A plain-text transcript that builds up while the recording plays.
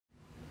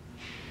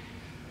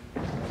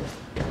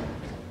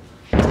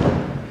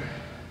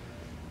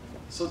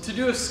So to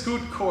do a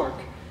scoot cork,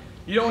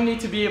 you don't need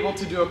to be able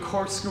to do a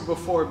corkscrew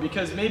before,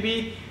 because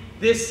maybe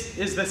this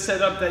is the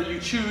setup that you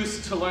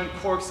choose to learn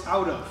corks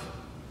out of.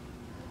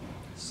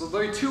 So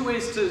there are two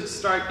ways to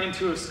start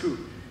into a scoot.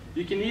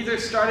 You can either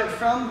start it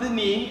from the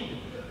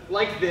knee,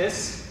 like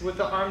this, with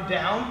the arm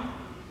down,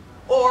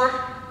 or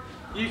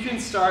you can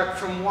start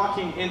from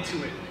walking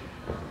into it,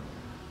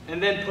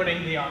 and then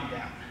putting the arm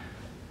down.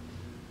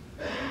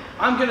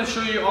 I'm going to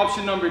show you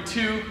option number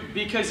 2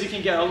 because you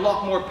can get a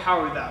lot more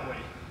power that way.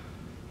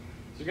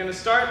 So you're going to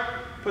start,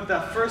 put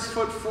that first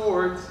foot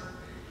forward,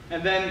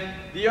 and then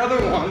the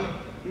other one,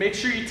 make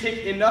sure you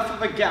take enough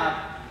of a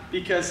gap,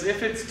 because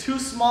if it's too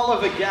small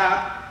of a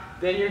gap,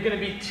 then you're going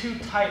to be too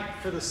tight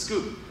for the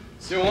scoot.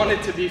 So you want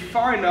it to be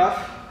far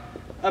enough,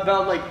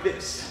 about like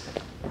this.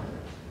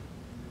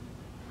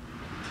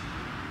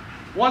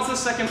 Once the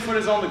second foot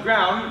is on the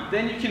ground,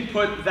 then you can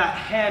put that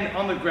hand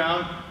on the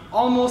ground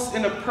almost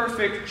in a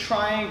perfect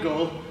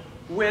triangle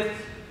with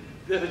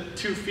the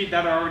 2 feet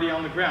that are already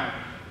on the ground,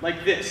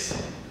 like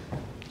this.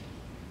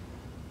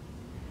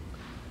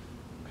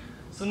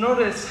 So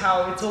notice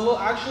how it's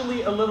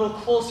actually a little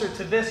closer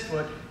to this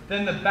foot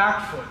than the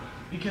back foot,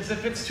 because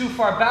if it's too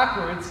far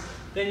backwards,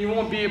 then you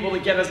won't be able to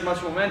get as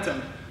much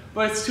momentum.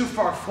 But it's too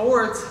far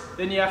forwards,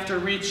 then you have to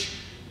reach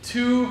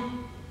too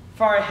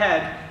far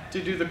ahead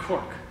to do the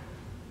cork.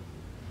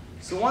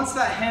 So once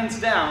that hand's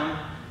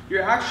down,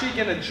 you're actually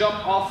going to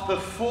jump off the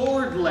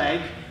forward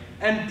leg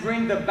and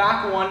bring the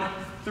back one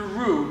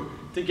through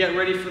to get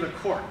ready for the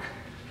cork.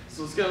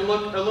 So it's going to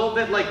look a little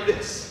bit like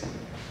this.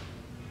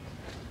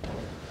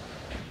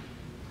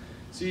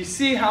 So you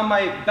see how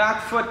my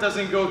back foot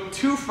doesn't go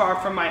too far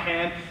from my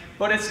hand,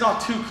 but it's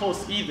not too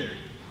close either.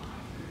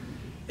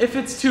 If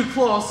it's too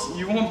close,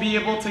 you won't be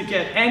able to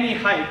get any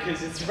height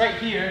because it's right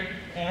here,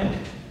 and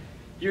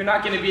you're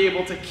not going to be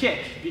able to kick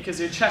because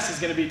your chest is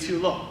going to be too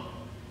low.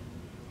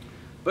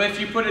 But if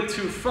you put it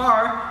too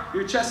far,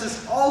 your chest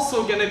is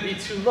also going to be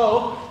too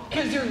low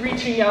because you're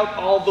reaching out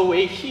all the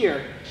way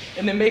here,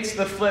 and it makes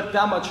the flip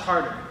that much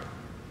harder.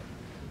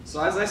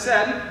 So as I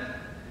said,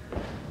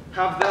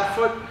 have that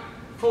foot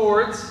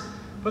forwards,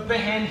 put the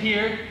hand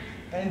here,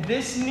 and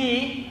this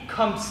knee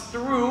comes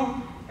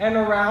through and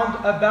around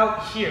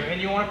about here, and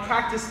you want to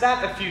practice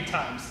that a few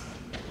times.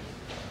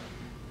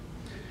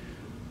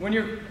 When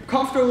you're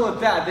comfortable with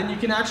that, then you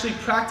can actually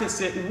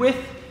practice it with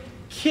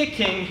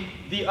kicking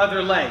the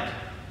other leg.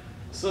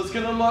 So it's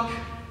going to look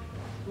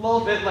a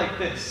little bit like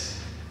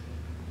this.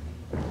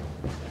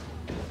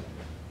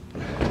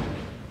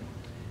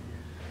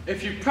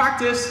 If you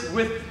practice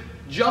with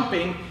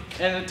jumping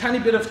and a tiny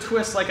bit of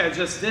twist like I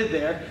just did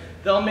there,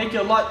 they'll make it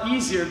a lot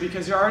easier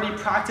because you're already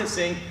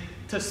practicing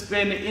to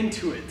spin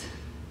into it.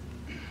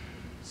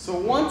 So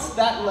once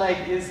that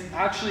leg is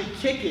actually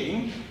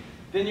kicking,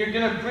 then you're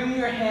going to bring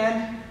your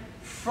hand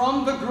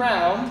from the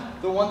ground,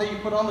 the one that you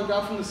put on the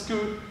ground from the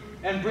scoot,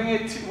 and bring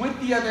it with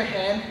the other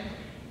hand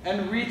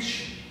and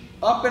reach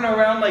up and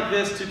around like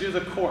this to do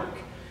the cork.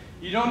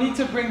 You don't need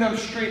to bring them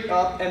straight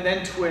up and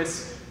then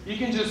twist. You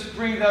can just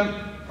bring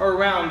them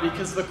around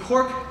because the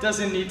cork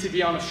doesn't need to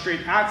be on a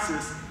straight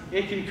axis.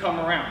 It can come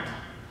around.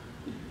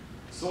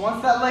 So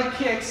once that leg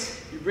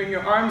kicks, you bring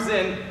your arms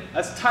in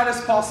as tight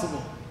as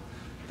possible.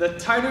 The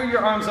tighter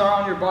your arms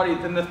are on your body,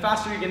 then the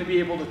faster you're going to be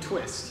able to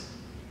twist.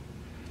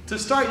 To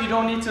start, you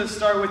don't need to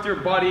start with your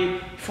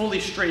body fully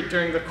straight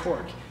during the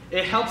cork.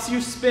 It helps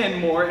you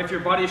spin more if your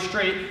body is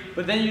straight,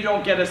 but then you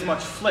don't get as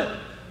much flip.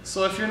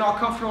 So if you're not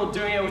comfortable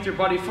doing it with your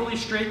body fully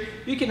straight,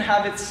 you can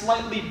have it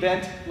slightly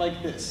bent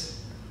like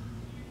this.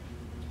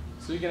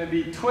 So you're going to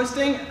be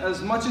twisting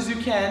as much as you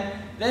can,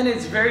 then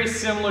it's very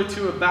similar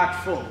to a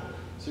back full.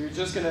 So you're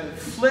just going to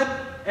flip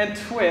and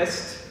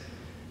twist,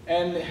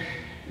 and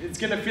it's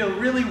going to feel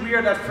really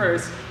weird at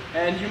first,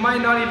 and you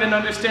might not even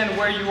understand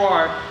where you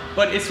are,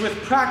 but it's with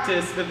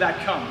practice that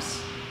that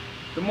comes.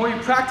 The more you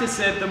practice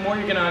it, the more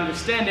you're going to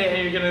understand it,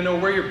 and you're going to know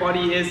where your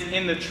body is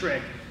in the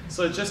trick.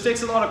 So it just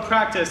takes a lot of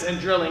practice and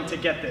drilling to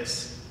get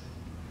this.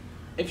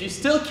 If you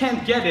still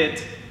can't get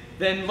it,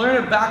 then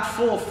learn a back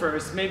full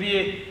first,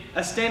 maybe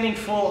a standing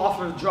full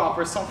off of a drop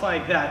or something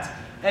like that,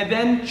 and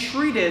then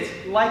treat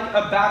it like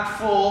a back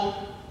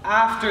full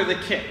after the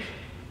kick.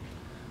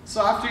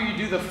 So after you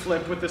do the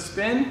flip with the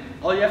spin,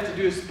 all you have to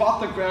do is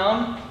spot the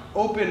ground,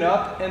 open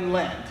up, and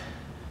land.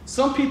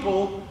 Some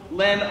people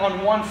land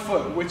on one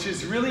foot, which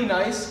is really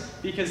nice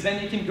because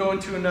then you can go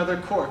into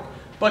another cork.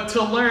 But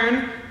to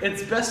learn,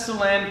 it's best to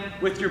land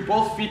with your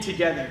both feet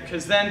together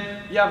because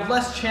then you have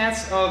less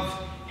chance of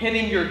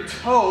hitting your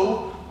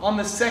toe on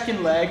the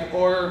second leg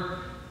or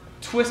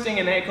twisting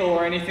an ankle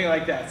or anything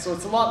like that. So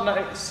it's a lot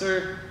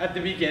nicer at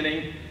the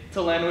beginning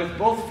to land with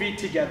both feet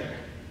together.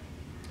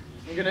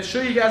 I'm going to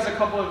show you guys a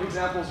couple of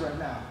examples right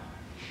now.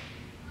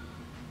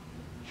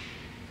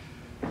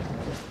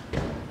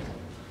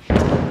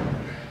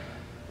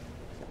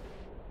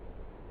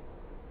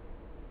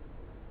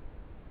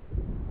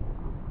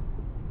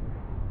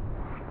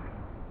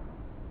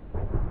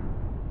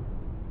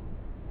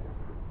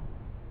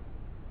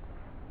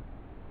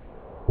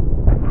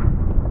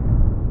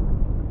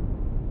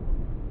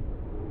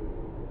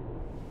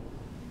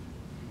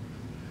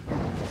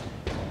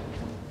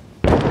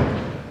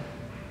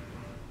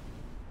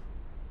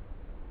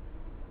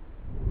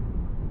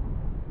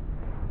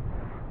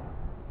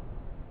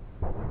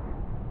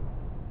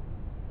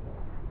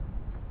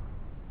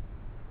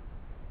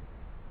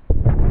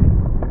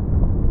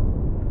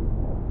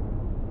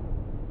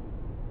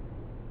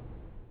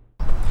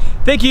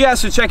 Thank you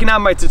guys for checking out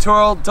my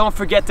tutorial. Don't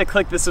forget to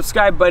click the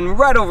subscribe button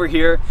right over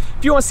here.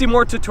 If you want to see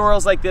more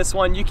tutorials like this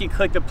one, you can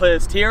click the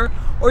playlist here,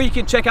 or you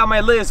can check out my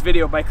latest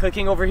video by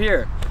clicking over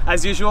here.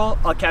 As usual,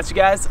 I'll catch you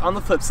guys on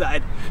the flip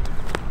side.